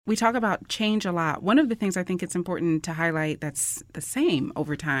we talk about change a lot. One of the things I think it's important to highlight that's the same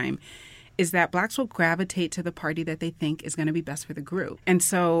over time is that Blacks will gravitate to the party that they think is going to be best for the group. And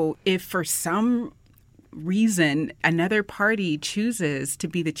so if for some reason another party chooses to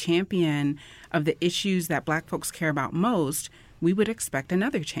be the champion of the issues that Black folks care about most, we would expect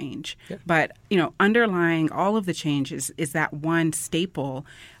another change. Yeah. But, underlying all of the changes is that one staple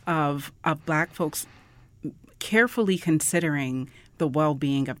of Black folks carefully considering the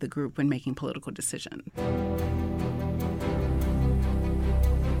well-being of the group when making political decisions.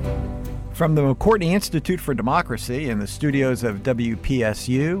 From the McCourtney Institute for Democracy in the studios of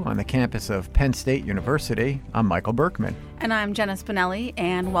WPSU on the campus of Penn State University, I'm Michael Berkman. And I'm Jenna Spinelli,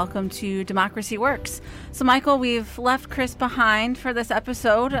 and welcome to Democracy Works. So, Michael, we've left Chris behind for this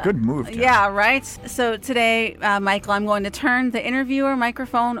episode. Good move, Jenna. Yeah, right? So today, Michael, I'm going to turn the interviewer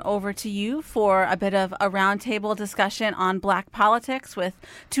microphone over to you for a bit of a roundtable discussion on Black politics with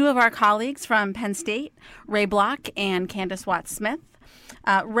two of our colleagues from Penn State, Ray Block and Candace Watts-Smith.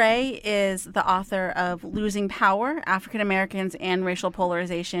 Ray is the author of Losing Power, African Americans and Racial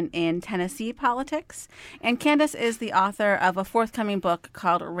Polarization in Tennessee Politics. And Candace is the author of a forthcoming book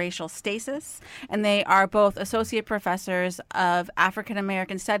called Racial Stasis. And they are both associate professors of African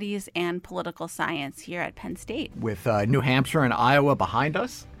American Studies and Political Science here at Penn State. With New Hampshire and Iowa behind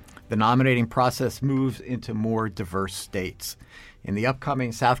us, the nominating process moves into more diverse states. In the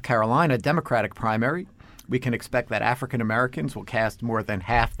upcoming South Carolina Democratic primary, we can expect that African Americans will cast more than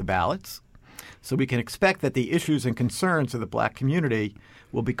half the ballots. So we can expect that the issues and concerns of the Black community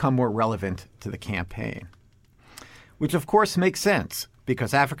will become more relevant to the campaign. Which, of course, makes sense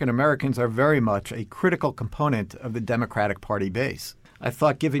because African Americans are very much a critical component of the Democratic Party base. I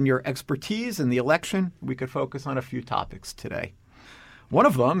thought, given your expertise in the election, we could focus on a few topics today. One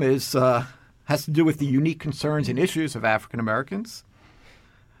of them has to do with the unique concerns and issues of African Americans.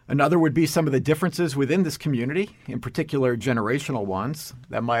 Another would be some of the differences within this community, in particular generational ones,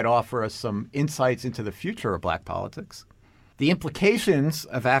 that might offer us some insights into the future of Black politics. The implications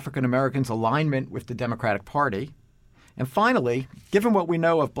of African Americans' alignment with the Democratic Party. And finally, given what we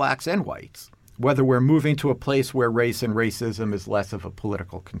know of Blacks and whites, whether we're moving to a place where race and racism is less of a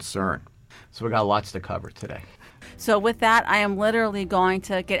political concern. So we got lots to cover today. So with that, I am literally going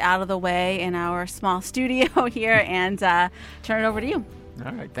to get out of the way in our small studio here and turn it over to you.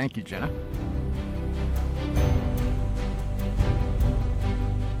 All right. Thank you, Jenna.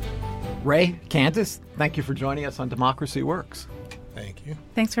 Ray, Candace, thank you for joining us on Democracy Works. Thank you.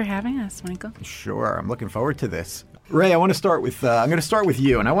 Thanks for having us, Michael. Sure. I'm looking forward to this. Ray, I want to start with I'm going to start with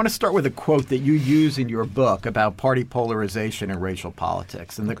you, and I want to start with a quote that you use in your book about party polarization and racial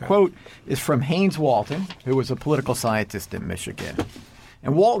politics. And the quote is from Haynes Walton, who was a political scientist in Michigan.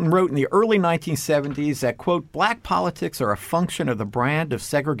 And Walton wrote in the early 1970s that, quote, Black politics are a function of the brand of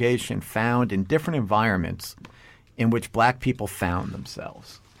segregation found in different environments in which Black people found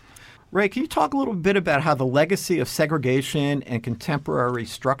themselves. Ray, can you talk a little bit about how the legacy of segregation and contemporary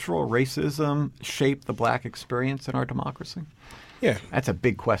structural racism shaped the Black experience in our democracy? Yeah. That's a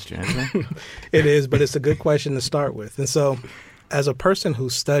big question, isn't it? It is, but it's a good question to start with. And so as a person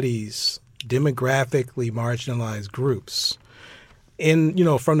who studies demographically marginalized groups,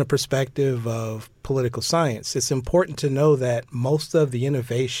 from the perspective of political science, it's important to know that most of the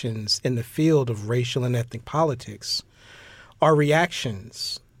innovations in the field of racial and ethnic politics are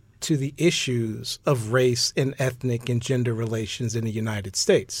reactions to the issues of race and ethnic and gender relations in the United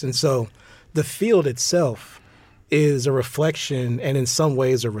States. And so the field itself is a reflection and in some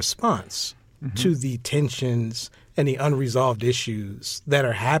ways a response to the tensions and the unresolved issues that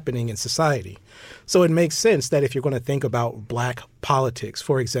are happening in society. So it makes sense that if you're going to think about Black politics,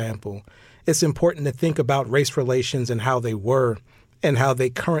 for example, it's important to think about race relations and how they were and how they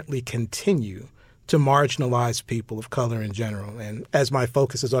currently continue to marginalize people of color in general. And as my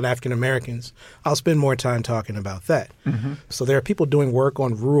focus is on African Americans, I'll spend more time talking about that. So there are people doing work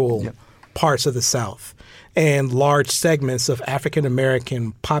on rural parts of the South and large segments of African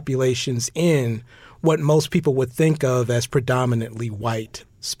American populations in what most people would think of as predominantly white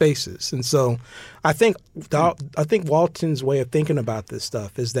spaces. And so I think Walton's way of thinking about this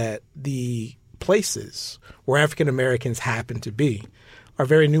stuff is that the places where African Americans happen to be are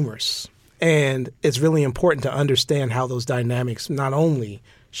very numerous. And it's really important to understand how those dynamics not only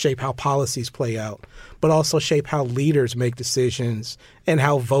shape how policies play out, but also shape how leaders make decisions and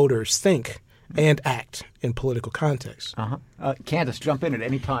how voters think and act in political context. Candace, jump in at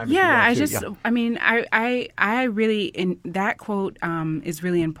any time. Yeah, I really, in that quote is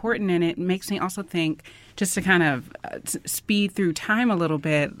really important, and it makes me also think, just to kind of speed through time a little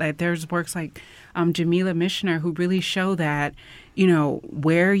bit, like there's works like Jamila Michener who really show that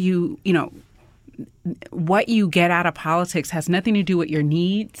where what you get out of politics has nothing to do with your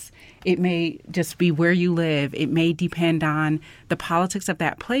needs. It may just be where you live. It may depend on the politics of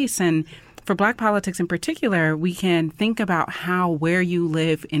that place. And for Black politics in particular, we can think about how where you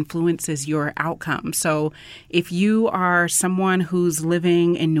live influences your outcome. So if you are someone who's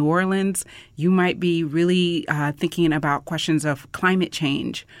living in New Orleans, you might be really thinking about questions of climate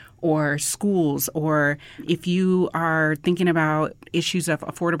change or schools, or if you are thinking about issues of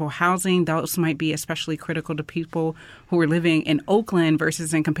affordable housing, those might be especially critical to people who are living in Oakland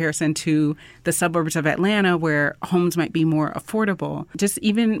versus in comparison to the suburbs of Atlanta where homes might be more affordable. Just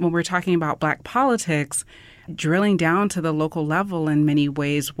even when we're talking about Black politics, drilling down to the local level in many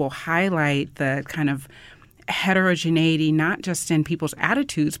ways will highlight the kind of heterogeneity, not just in people's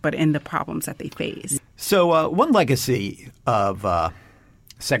attitudes, but in the problems that they face. So one legacy of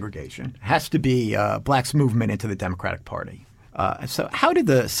segregation has to be Blacks' movement into the Democratic Party. So how did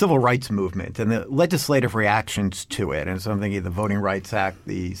the Civil Rights Movement and the legislative reactions to it, and so I'm thinking of the Voting Rights Act,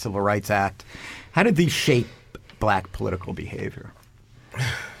 the Civil Rights Act, how did these shape Black political behavior?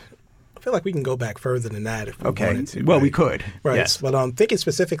 I feel like we can go back further than that if we wanted to. Well, right? we could. Right. Yes. But thinking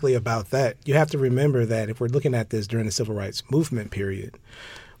specifically about that, you have to remember that if we're looking at this during the Civil Rights Movement period,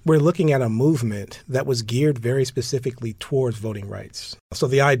 we're looking at a movement that was geared very specifically towards voting rights. So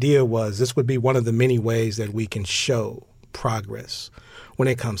the idea was this would be one of the many ways that we can show progress when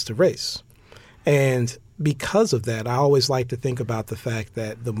it comes to race. And because of that, I always like to think about the fact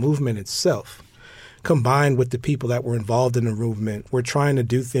that the movement itself, combined with the people that were involved in the movement, were trying to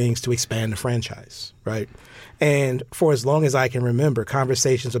do things to expand the franchise, right? And for as long as I can remember,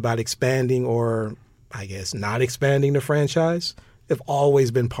 conversations about expanding or, I guess, not expanding the franchise have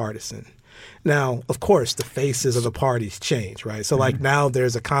always been partisan. Now, of course, the faces of the parties change, right? So like now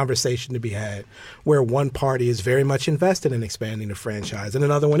there's a conversation to be had where one party is very much invested in expanding the franchise and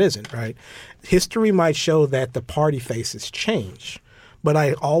another one isn't, right? History might show that the party faces change. But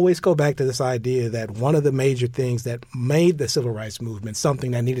I always go back to this idea that one of the major things that made the Civil Rights Movement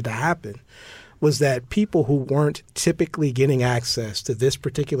something that needed to happen was that people who weren't typically getting access to this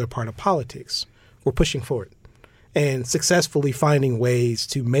particular part of politics were pushing for it and successfully finding ways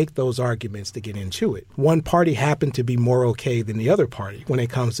to make those arguments to get into it. One party happened to be more okay than the other party when it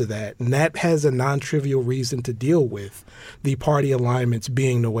comes to that, and that has a non-trivial reason to deal with the party alignments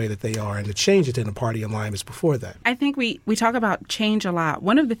being the way that they are and the changes in the party alignments before that. I think we talk about change a lot.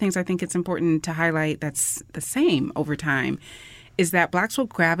 One of the things I think it's important to highlight that's the same over time is that Blacks will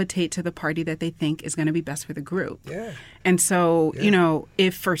gravitate to the party that they think is going to be best for the group. Yeah. And so,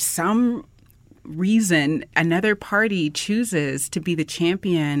 if for some reason another party chooses to be the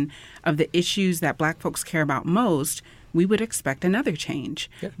champion of the issues that Black folks care about most, we would expect another change.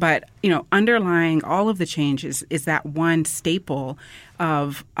 Yeah. But, underlying all of the changes is that one staple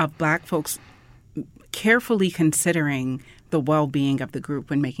of Black folks carefully considering the well-being of the group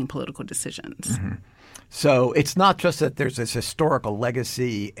when making political decisions. Mm-hmm. So it's not just that there's this historical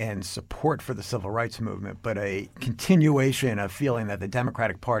legacy and support for the civil rights movement, but a continuation of feeling that the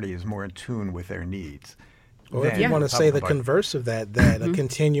Democratic Party is more in tune with their needs. Or if you want to say the converse of that, a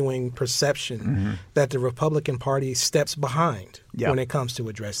continuing perception that the Republican Party steps behind when it comes to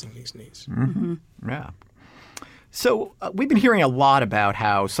addressing these needs. Mm-hmm. Yeah. So we've been hearing a lot about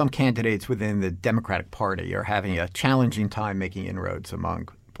how some candidates within the Democratic Party are having a challenging time making inroads among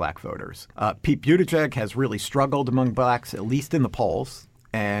Black voters. Pete Buttigieg has really struggled among Blacks, at least in the polls,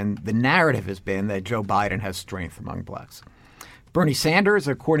 and the narrative has been that Joe Biden has strength among Blacks. Bernie Sanders,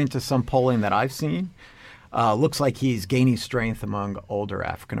 according to some polling that I've seen, looks like he's gaining strength among older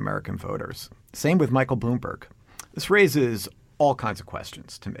African-American voters. Same with Michael Bloomberg. This raises all kinds of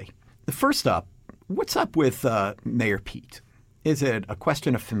questions to me. The first up, what's up with Mayor Pete? Is it a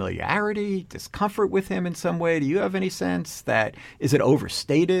question of familiarity, discomfort with him in some way? Do you have any sense that is it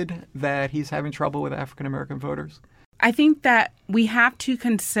overstated that he's having trouble with African-American voters? I think that we have to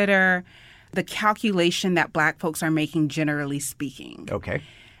consider the calculation that Black folks are making, generally speaking. Okay.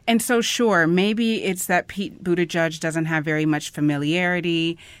 And so, sure, maybe it's that Pete Buttigieg doesn't have very much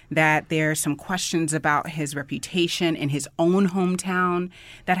familiarity, that there are some questions about his reputation in his own hometown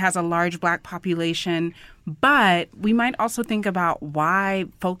that has a large Black population. But we might also think about why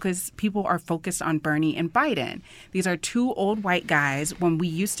people are focused on Bernie and Biden. These are two old white guys when we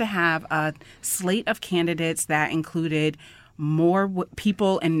used to have a slate of candidates that included more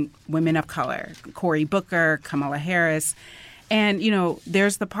people and women of color, Cory Booker, Kamala Harris. And,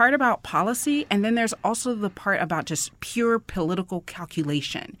 there's the part about policy, and then there's also the part about just pure political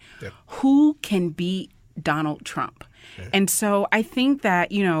calculation. Yep. Who can beat Donald Trump? Okay. And so I think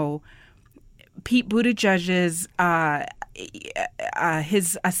that, Pete Buttigieg's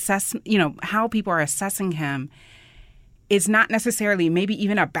his assessment, how people are assessing him is not necessarily maybe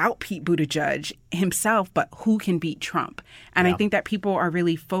even about Pete Buttigieg himself, but who can beat Trump. And I think that people are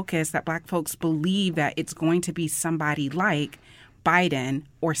really focused, that Black folks believe that it's going to be somebody like Biden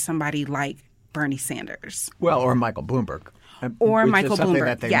or somebody like Bernie Sanders. Well, or Michael Bloomberg. Or which Michael is something Bloomberg.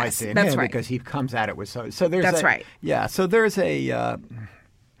 that they Yes, might see in that's him right. because he comes at it with so there's That's right. Yeah, so there's a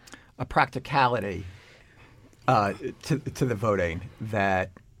practicality to the voting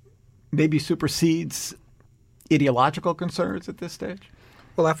that maybe supersedes ideological concerns at this stage.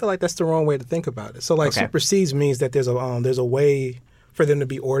 Well, I feel like that's the wrong way to think about it. So, like, Okay. supersedes means that there's a way for them to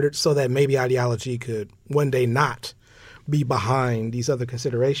be ordered so that maybe ideology could one day not be behind these other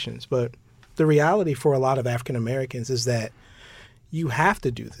considerations. But the reality for a lot of African Americans is that you have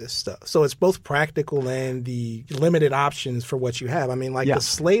to do this stuff. So it's both practical and the limited options for what you have. I mean, like Yeah. the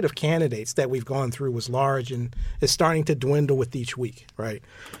slate of candidates that we've gone through was large and is starting to dwindle with each week, right?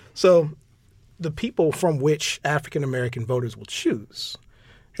 So the people from which African American voters will choose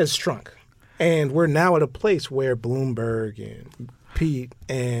has shrunk. And we're now at a place where Bloomberg and Pete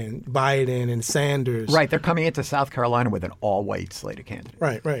and Biden and Sanders. Right, they're coming into South Carolina with an all-white slate of candidates.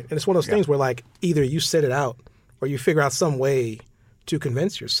 Right. And it's one of those things where, like, either you sit it out or you figure out some way to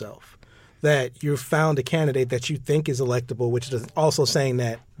convince yourself that you've found a candidate that you think is electable, which is also saying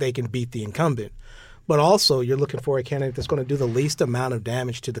that they can beat the incumbent. But also you're looking for a candidate that's going to do the least amount of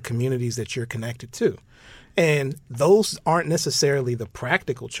damage to the communities that you're connected to. And those aren't necessarily the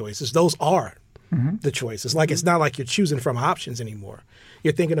practical choices. Those are the choices. Like, it's not like you're choosing from options anymore.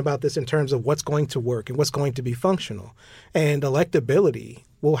 You're thinking about this in terms of what's going to work and what's going to be functional. And electability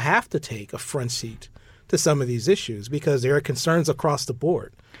will have to take a front seat to some of these issues because there are concerns across the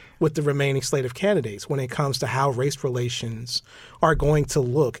board with the remaining slate of candidates when it comes to how race relations are going to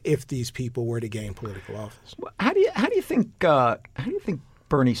look if these people were to gain political office. How do you think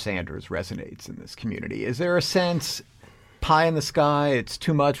Bernie Sanders resonates in this community? Is there a sense pie in the sky, it's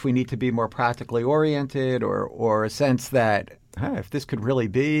too much, we need to be more practically oriented, or a sense that if this could really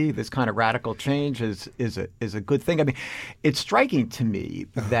be this kind of radical change is a good thing? I mean, it's striking to me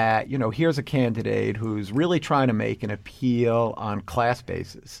that, here's a candidate who's really trying to make an appeal on class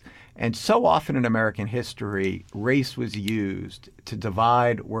basis. And so often in American history, race was used to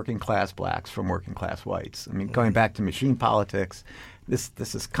divide working class blacks from working class whites. I mean, going back to machine politics, this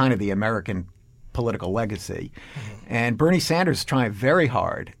is kind of the American political legacy. And Bernie Sanders is trying very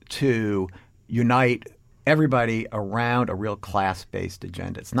hard to unite everybody around a real class-based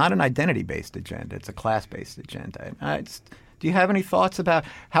agenda. It's not an identity-based agenda. It's a class-based agenda. And do you have any thoughts about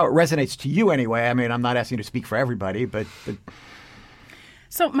how it resonates to you anyway? I mean, I'm not asking you to speak for everybody, but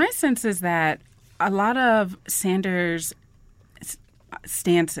So my sense is that a lot of Sanders'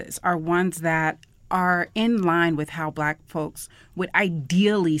 stances are ones that are in line with how Black folks would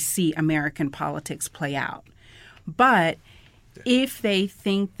ideally see American politics play out. But if they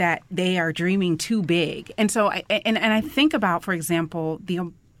think that they are dreaming too big, and so I think about, for example,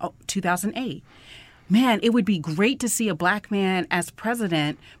 the 2008. Man, it would be great to see a Black man as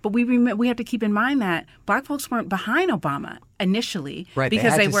president, but we have to keep in mind that Black folks weren't behind Obama initially, right?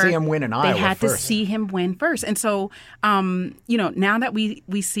 Because they had to see him win in Iowa. They had first. to see him win first, and so now that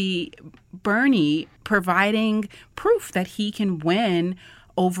we see Bernie providing proof that he can win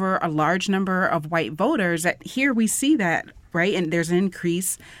over a large number of white voters, that here we see that. Right. And there's an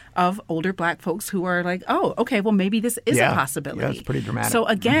increase of older Black folks who are like, oh, OK, well, maybe this is a possibility. Yeah, it's pretty dramatic. So,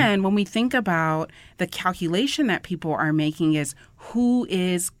 again, when we think about the calculation that people are making is who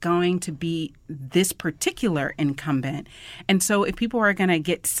is going to be this particular incumbent. And so if people are going to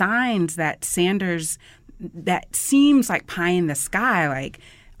get signs that Sanders, that seems like pie in the sky, like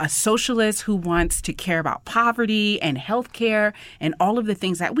a socialist who wants to care about poverty and health care and all of the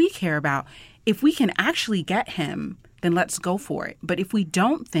things that we care about, if we can actually get him, then let's go for it. But if we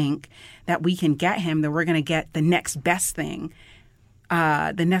don't think that we can get him, then we're going to get the next best thing,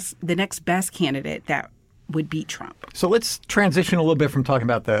 the next best candidate that would beat Trump. So let's transition a little bit from talking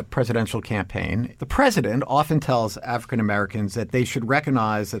about the presidential campaign. The president often tells African Americans that they should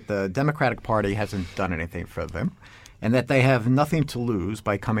recognize that the Democratic Party hasn't done anything for them and that they have nothing to lose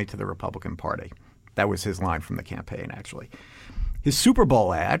by coming to the Republican Party. That was his line from the campaign, actually. His Super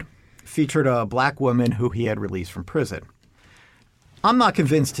Bowl ad featured a Black woman who he had released from prison. I'm not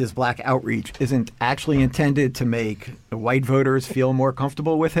convinced his Black outreach isn't actually intended to make white voters feel more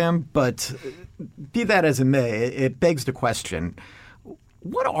comfortable with him, but be that as it may, it begs the question,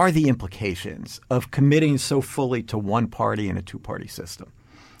 what are the implications of committing so fully to one party in a two-party system?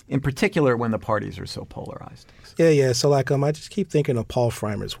 in particular when the parties are so polarized? Yeah. So like I just keep thinking of Paul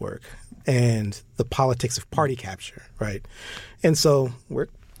Freimer's work and the politics of party capture, right? And so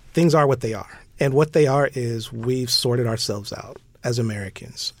things are what they are. And what they are is we've sorted ourselves out as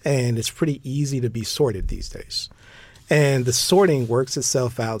Americans. And it's pretty easy to be sorted these days. And the sorting works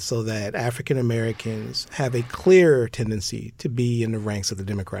itself out so that African Americans have a clear tendency to be in the ranks of the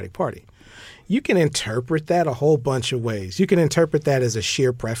Democratic Party. You can interpret that a whole bunch of ways. You can interpret that as a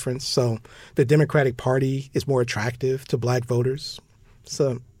sheer preference. So the Democratic Party is more attractive to black voters. It's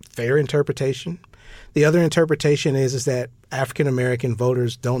a fair interpretation. The other interpretation is that African American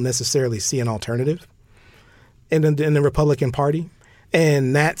voters don't necessarily see an alternative in the Republican Party.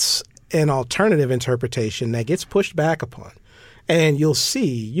 And that's an alternative interpretation that gets pushed back upon. And you'll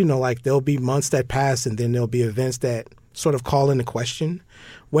see, like there'll be months that pass and then there'll be events that sort of call into question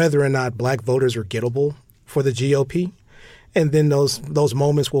whether or not black voters are gettable for the GOP. And then those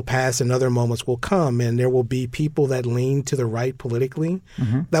moments will pass and other moments will come, and there will be people that lean to the right politically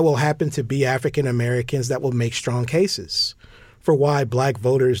that will happen to be African Americans that will make strong cases for why black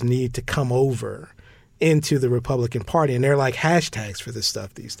voters need to come over into the Republican Party. And they're like hashtags for this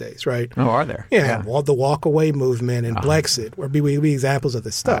stuff these days, right? Oh, are there? Yeah. Well, the walk away movement and Blexit would be examples of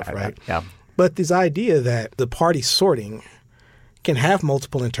this stuff, right? Yeah. But this idea that the party sorting can have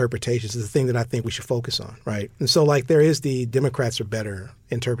multiple interpretations is the thing that I think we should focus on, right? And so like there is the Democrats are better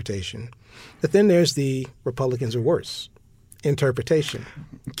interpretation, but then there's the Republicans are worse interpretation.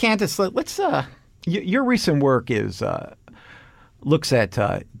 Candace, let's your recent work looks at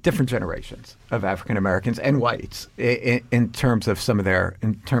different generations of African Americans and whites in terms of some of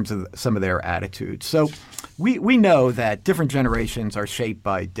their attitudes. So we know that different generations are shaped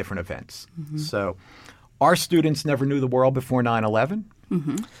by different events. So our students never knew the world before 9/11.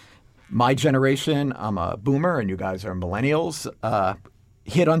 My generation, I'm a boomer and you guys are millennials,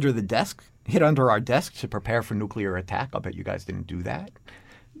 hid under our desk to prepare for nuclear attack. I'll bet you guys didn't do that.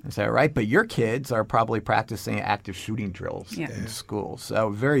 Is that right? But your kids are probably practicing active shooting drills in school. So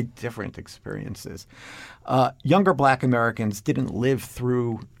very different experiences. Younger black Americans didn't live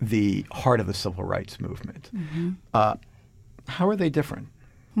through the heart of the civil rights movement. How are they different?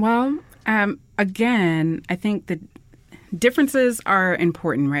 Well, again, I think the differences are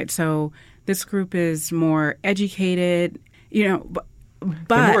important, right? So this group is more educated, but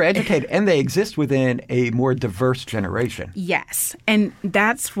they're more educated, and they exist within a more diverse generation. Yes. And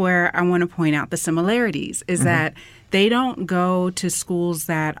that's where I want to point out the similarities, is that they don't go to schools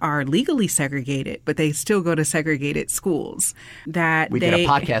that are legally segregated, but they still go to segregated schools. We did a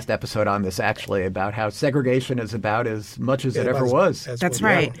podcast episode on this, actually, about how segregation is about as much as it ever was. That's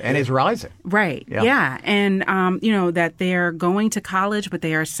right. And is rising. Right. Yeah. And, that they're going to college, but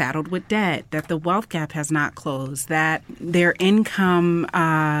they are saddled with debt, that the wealth gap has not closed, that their income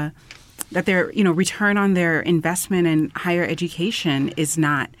that their return on their investment in higher education is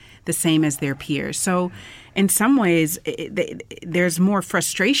not the same as their peers. So in some ways, there's more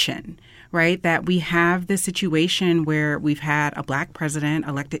frustration, right, that we have this situation where we've had a black president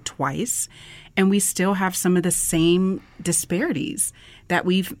elected twice, and we still have some of the same disparities that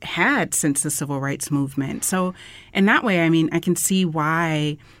we've had since the civil rights movement. So in that way, I can see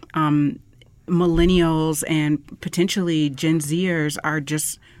why millennials and potentially Gen Zers are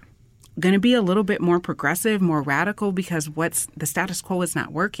just going to be a little bit more progressive, more radical, because the status quo is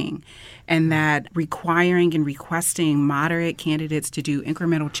not working, and that requiring and requesting moderate candidates to do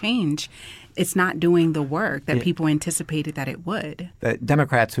incremental change, it's not doing the work that people anticipated that it would. The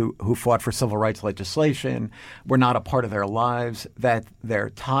Democrats who fought for civil rights legislation were not a part of their lives, that their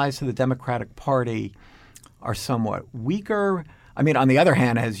ties to the Democratic Party are somewhat weaker. On the other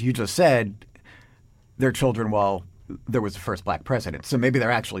hand, as you just said, their children, there was the first black president, so maybe they're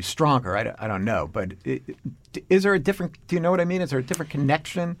actually stronger. I don't know. But is there a different – do you know what I mean? Is there a different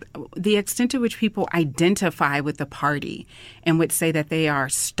connection? The extent to which people identify with the party and would say that they are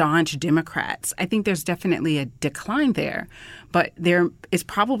staunch Democrats, I think there's definitely a decline there. But there is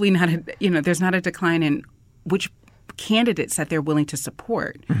probably not there's not a decline in which candidates that they're willing to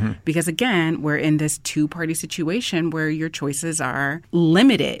support. Because, again, we're in this two-party situation where your choices are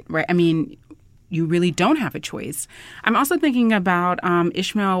limited, right? You really don't have a choice. I'm also thinking about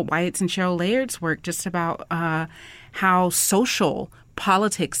Ishmael White's and Cheryl Laird's work just about how social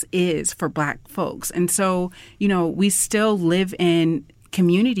politics is for black folks. And so, we still live in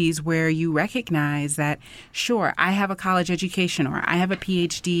communities where you recognize that, sure, I have a college education, or I have a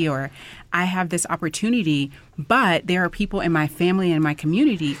PhD, or I have this opportunity, but there are people in my family and my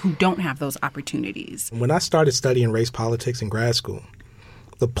community who don't have those opportunities. When I started studying race politics in grad school,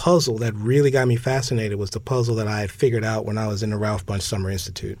 the puzzle that really got me fascinated was the puzzle that I had figured out when I was in the Ralph Bunche Summer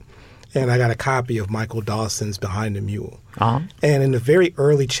Institute. And I got a copy of Michael Dawson's Behind the Mule. Uh-huh. And in the very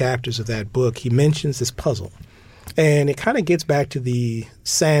early chapters of that book, he mentions this puzzle. And it kind of gets back to the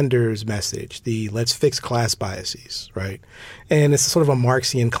Sanders message, the let's fix class biases, right? And it's sort of a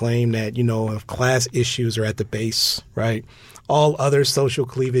Marxian claim that, if class issues are at the base, right, all other social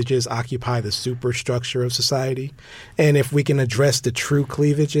cleavages occupy the superstructure of society. And if we can address the true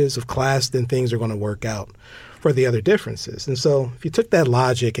cleavages of class, then things are going to work out for the other differences. And so if you took that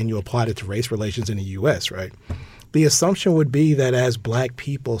logic and you applied it to race relations in the U.S., right, the assumption would be that as black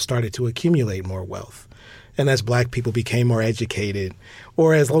people started to accumulate more wealth, and as black people became more educated,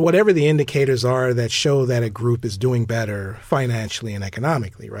 or as whatever the indicators are that show that a group is doing better financially and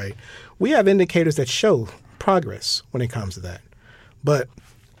economically, right? We have indicators that show progress when it comes to that. But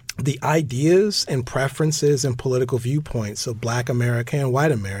the ideas and preferences and political viewpoints of black America and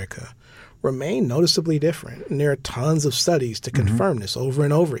white America remain noticeably different. And there are tons of studies to confirm this over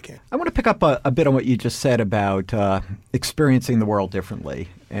and over again. I want to pick up a bit on what you just said about experiencing the world differently.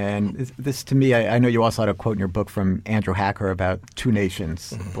 And this, to me, I know you also had a quote in your book from Andrew Hacker about two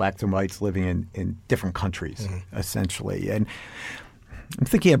nations, blacks and whites living in different countries, essentially. And I'm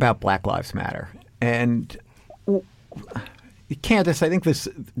thinking about Black Lives Matter. And Candace, I think this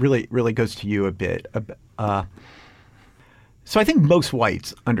really goes to you a bit. So I think most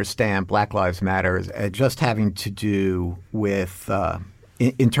whites understand Black Lives Matter as just having to do with,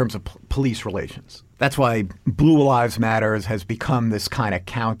 in terms of police relations. That's why Blue Lives Matter has become this kind of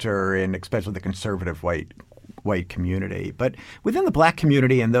counter in especially the conservative white community. But within the black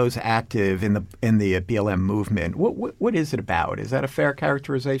community and those active in the BLM movement, what is it about? Is that a fair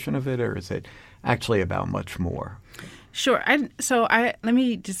characterization of it, or is it actually about much more? Sure. Let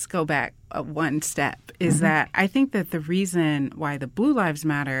me just go back one step, is that I think that the reason why the Blue Lives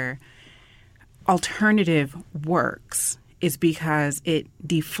Matter alternative works is because it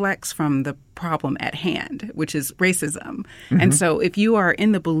deflects from the problem at hand, which is racism. And so if you are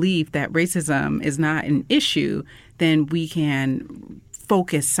in the belief that racism is not an issue, then we can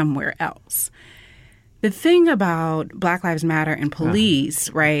focus somewhere else. The thing about Black Lives Matter and police,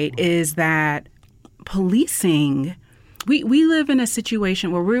 right, is that policing, we live in a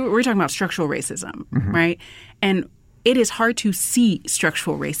situation where we're talking about structural racism, right? And it is hard to see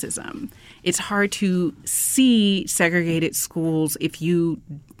structural racism. It's hard to see segregated schools if you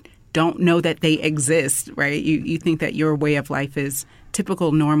don't know that they exist, right? You think that your way of life is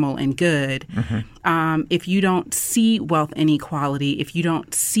typical, normal, and good. If you don't see wealth inequality, if you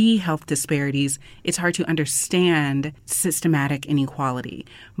don't see health disparities, it's hard to understand systematic inequality.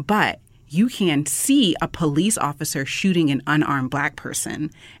 But you can see a police officer shooting an unarmed black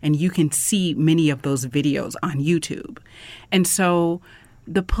person, and you can see many of those videos on YouTube. And so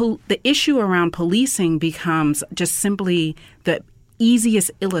the issue around policing becomes just simply the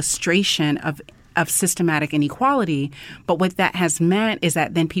easiest illustration of systematic inequality. But what that has meant is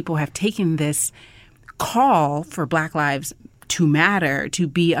that then people have taken this call for Black lives to matter, to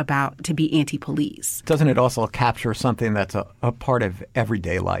be anti-police. Doesn't it also capture something that's a part of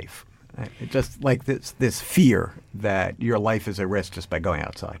everyday life? Just like this fear that your life is at risk just by going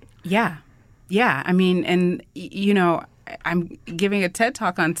outside. Yeah. I mean, and, I'm giving a TED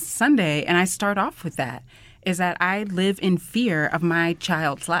Talk on Sunday, and I start off with that, is that I live in fear of my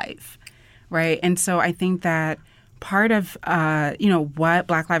child's life, right? And so I think that part of, what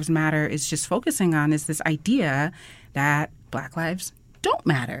Black Lives Matter is just focusing on is this idea that Black lives don't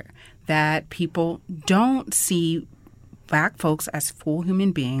matter, that people don't see Black folks as full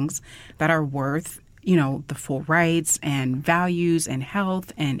human beings that are worth, the full rights and values and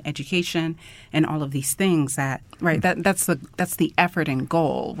health and education and all of these things that, right, that's the effort and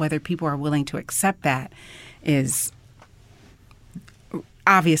goal. Whether people are willing to accept that is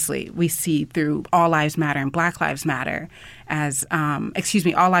obviously we see through All Lives Matter and Black Lives Matter as, All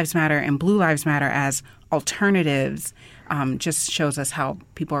Lives Matter and Blue Lives Matter as alternatives. Just shows us how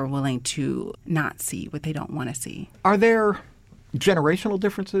people are willing to not see what they don't want to see. Are there generational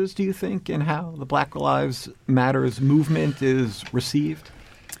differences, do you think, in how the Black Lives Matters movement is received?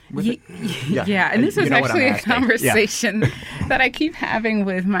 Yeah, and this is actually a conversation that I keep having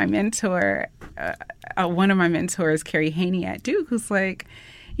with my mentor, one of my mentors, Carrie Haney at Duke, who's like,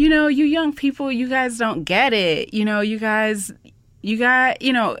 you young people, you guys don't get it. His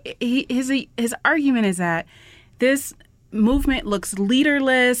argument is that this movement looks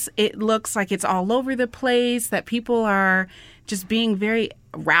leaderless. It looks like it's all over the place, that people are just being very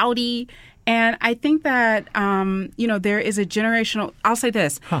rowdy. And I think that, there is a generational, I'll say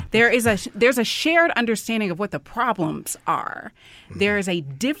this, there's a shared understanding of what the problems are. There is a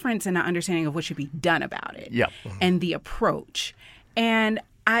difference in the understanding of what should be done about it and the approach.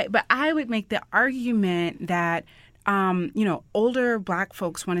 But I would make the argument that, older Black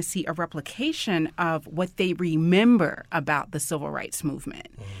folks want to see a replication of what they remember about the civil rights movement,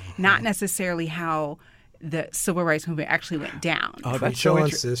 not necessarily how the civil rights movement actually went down. Oh, that's preach so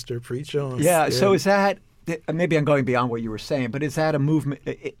on, sister. Preach on. Yeah. So is that, maybe I'm going beyond what you were saying, but is that a movement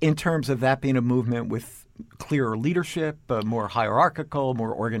in terms of that being a movement with clearer leadership, more hierarchical,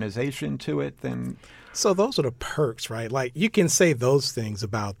 more organization to it than? So those are the perks, right? Like you can say those things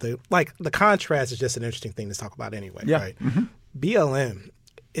about the contrast is just an interesting thing to talk about anyway, right? Mm-hmm. BLM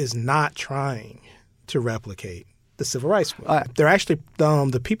is not trying to replicate the civil rights movement. They're actually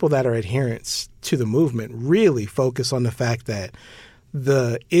the people that are adherents to the movement really focus on the fact that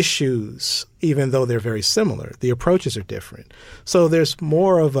the issues, even though they're very similar, the approaches are different. So there's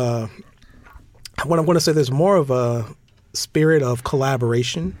more of a spirit of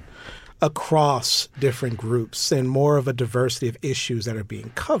collaboration across different groups and more of a diversity of issues that are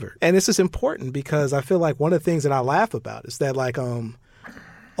being covered. And this is important because I feel like one of the things that I laugh about is that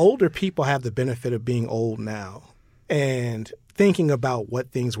older people have the benefit of being old now and thinking about what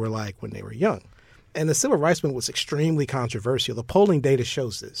things were like when they were young. And the civil rights movement was extremely controversial. The polling data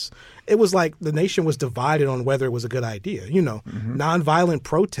shows this. It was like the nation was divided on whether it was a good idea. Nonviolent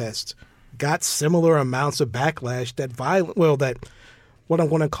protests got similar amounts of backlash that what I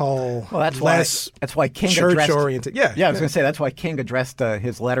want to call that's why King church-oriented. I was going to say that's why King addressed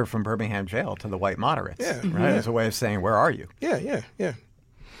his letter from Birmingham jail to the white moderates, right? As a way of saying, where are you? Yeah.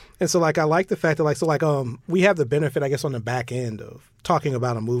 And so, I like the fact that, we have the benefit, I guess, on the back end of talking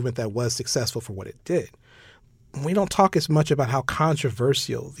about a movement that was successful for what it did. We don't talk as much about how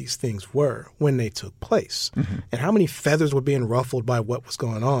controversial these things were when they took place and how many feathers were being ruffled by what was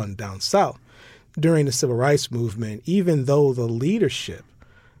going on down south during the civil rights movement, even though the leadership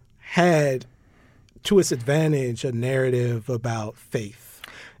had to its advantage a narrative about faith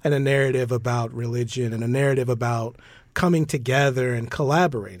and a narrative about religion and a narrative about coming together and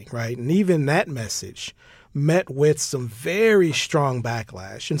collaborating, right? And even that message met with some very strong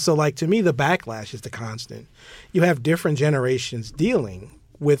backlash. And so, to me, the backlash is the constant. You have different generations dealing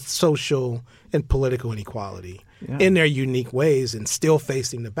with social and political inequality in their unique ways and still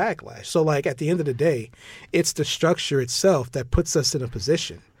facing the backlash. So, at the end of the day, it's the structure itself that puts us in a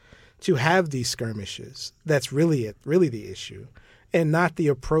position to have these skirmishes. That's really the issue, and not the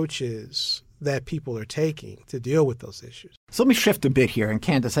approaches that people are taking to deal with those issues. So let me shift a bit here. And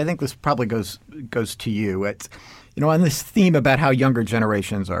Candace, I think this probably goes to you. It's, on this theme about how younger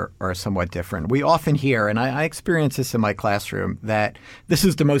generations are somewhat different. We often hear, and I experience this in my classroom, that this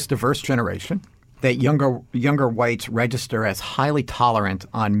is the most diverse generation, that younger whites register as highly tolerant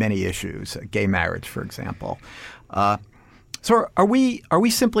on many issues, gay marriage, for example. So are we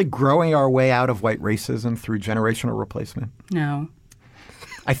simply growing our way out of white racism through generational replacement? No.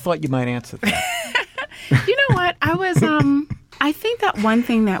 I thought you might answer that. You know what? I think that one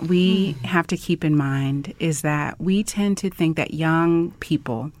thing that we have to keep in mind is that we tend to think that young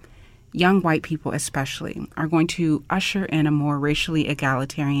white people especially, are going to usher in a more racially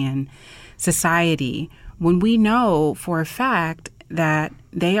egalitarian society when we know for a fact that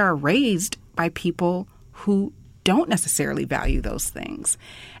they are raised by people who don't necessarily value those things.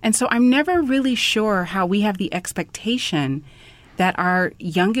 And so I'm never really sure how we have the expectation that our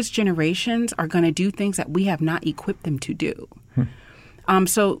youngest generations are going to do things that we have not equipped them to do.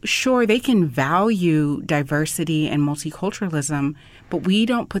 So sure, they can value diversity and multiculturalism, but we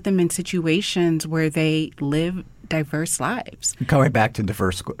don't put them in situations where they live diverse lives. Going back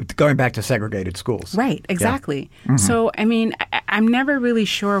to segregated schools. Right, exactly. Yeah. So, I'm never really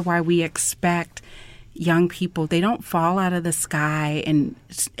sure why we expect young people, they don't fall out of the sky and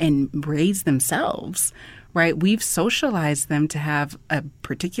raise themselves. Right, we've socialized them to have a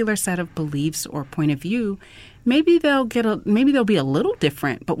particular set of beliefs or point of view. Maybe they'll be a little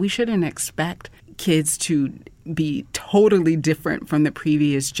different, but we shouldn't expect kids to be totally different from the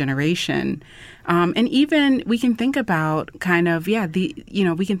previous generation. And even we can think about we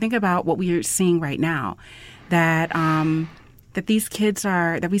can think about what we are seeing right now, that these kids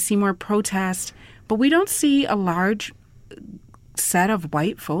that we see more protest, but we don't see a large set of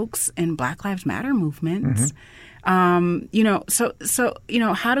white folks in Black Lives Matter movements. How do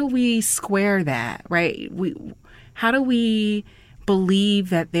we square that, right? How do we believe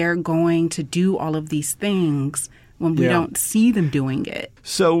that they're going to do all of these things when we don't see them doing it?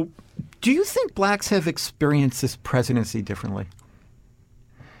 So do you think blacks have experienced this presidency differently?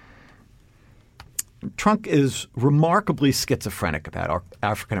 Trump is remarkably schizophrenic about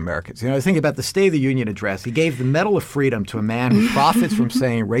African Americans. I think about the State of the Union address. He gave the Medal of Freedom to a man who profits from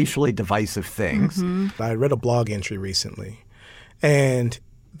saying racially divisive things. Mm-hmm. I read a blog entry recently, and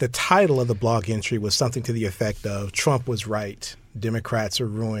the title of the blog entry was something to the effect of "Trump was right, Democrats are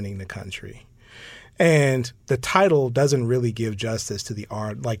ruining the country." And the title doesn't really give justice to the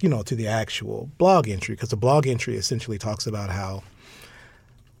art, to the actual blog entry, because the blog entry essentially talks about how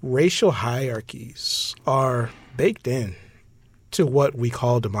racial hierarchies are baked in to what we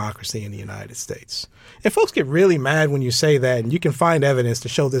call democracy in the United States. And folks get really mad when you say that, and you can find evidence to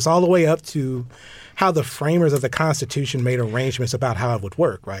show this all the way up to how the framers of the Constitution made arrangements about how it would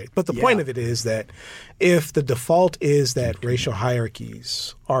work, right? But the point of it is that if the default is that racial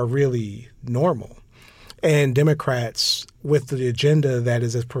hierarchies are really normal, and Democrats, with the agenda that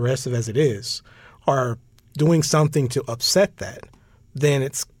is as progressive as it is, are doing something to upset that, then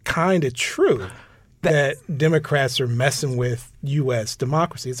it's kind of true that Democrats are messing with U.S.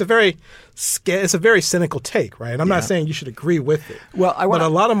 democracy. It's a very cynical take, right? I'm not saying you should agree with it. Well, but a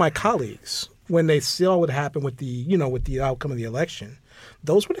lot of my colleagues, when they saw what happened with the outcome of the election,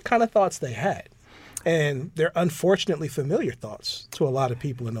 those were the kind of thoughts they had. And they're unfortunately familiar thoughts to a lot of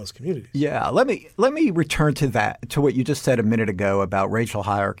people in those communities. Yeah, let me return to what you just said a minute ago about racial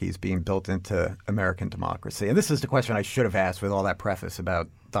hierarchies being built into American democracy. And this is the question I should have asked with all that preface about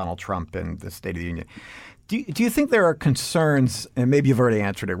Donald Trump and the State of the Union. Do you think there are concerns, and maybe you've already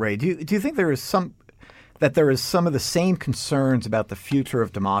answered it, Ray, do you think there is some of the same concerns about the future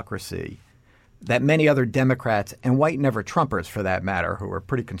of democracy that many other Democrats and white never-Trumpers, for that matter, who are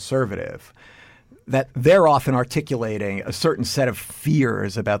pretty conservative, that they're often articulating a certain set of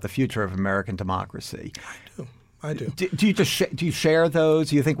fears about the future of American democracy? I do. Do you share those?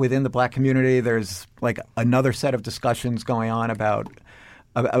 Do you think within the black community there's like another set of discussions going on about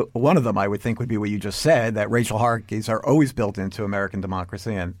one of them I would think would be what you just said, that racial hierarchies are always built into American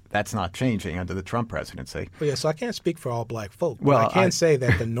democracy, and that's not changing under the Trump presidency? Well, yeah, so I can't speak for all black folk, but I can say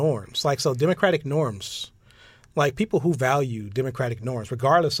that the norms, democratic norms, like people who value democratic norms,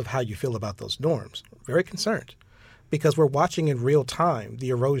 regardless of how you feel about those norms, very concerned because we're watching in real time the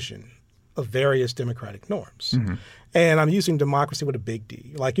erosion of various democratic norms. Mm-hmm. And I'm using democracy with a big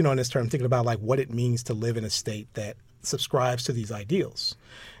D. In this term, thinking about what it means to live in a state that subscribes to these ideals.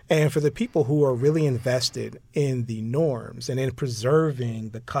 And for the people who are really invested in the norms and in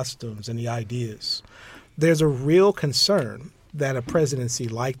preserving the customs and the ideas, there's a real concern that a presidency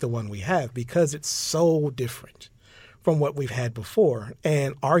like the one we have, because it's so different from what we've had before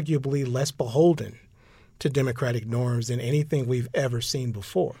and arguably less beholden to democratic norms than anything we've ever seen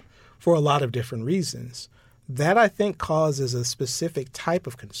before for a lot of different reasons, that I think causes a specific type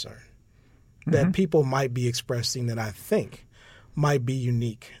of concern that people might be expressing that I think might be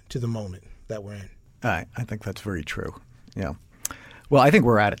unique to the moment that we're in. I think that's very true. Yeah. Well, I think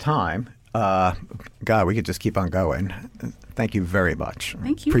we're out of time. God, we could just keep on going. Thank you very much.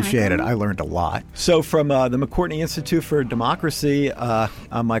 Thank you, Appreciate Michael. it. I learned a lot. So from the McCourtney Institute for Democracy,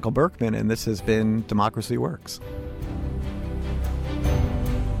 I'm Michael Berkman, and this has been Democracy Works.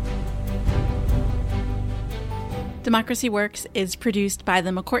 Democracy Works is produced by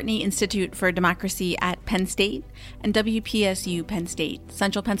the McCourtney Institute for Democracy at Penn State and WPSU Penn State,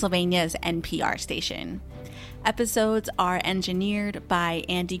 Central Pennsylvania's NPR station. Episodes are engineered by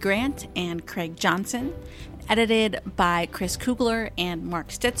Andy Grant and Craig Johnson, edited by Chris Kugler and Mark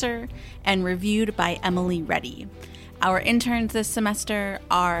Stitzer, and reviewed by Emily Reddy. Our interns this semester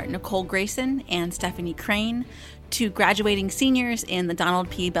are Nicole Grayson and Stephanie Crane, two graduating seniors in the Donald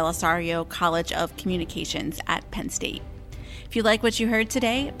P. Belisario College of Communications at Penn State. If you like what you heard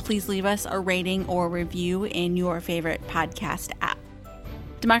today, please leave us a rating or review in your favorite podcast app.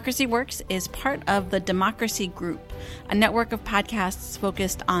 Democracy Works is part of the Democracy Group, a network of podcasts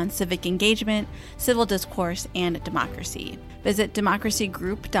focused on civic engagement, civil discourse, and democracy. Visit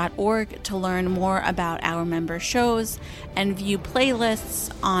democracygroup.org to learn more about our member shows and view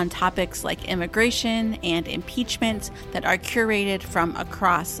playlists on topics like immigration and impeachment that are curated from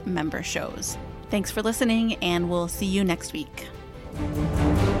across member shows. Thanks for listening, and we'll see you next week.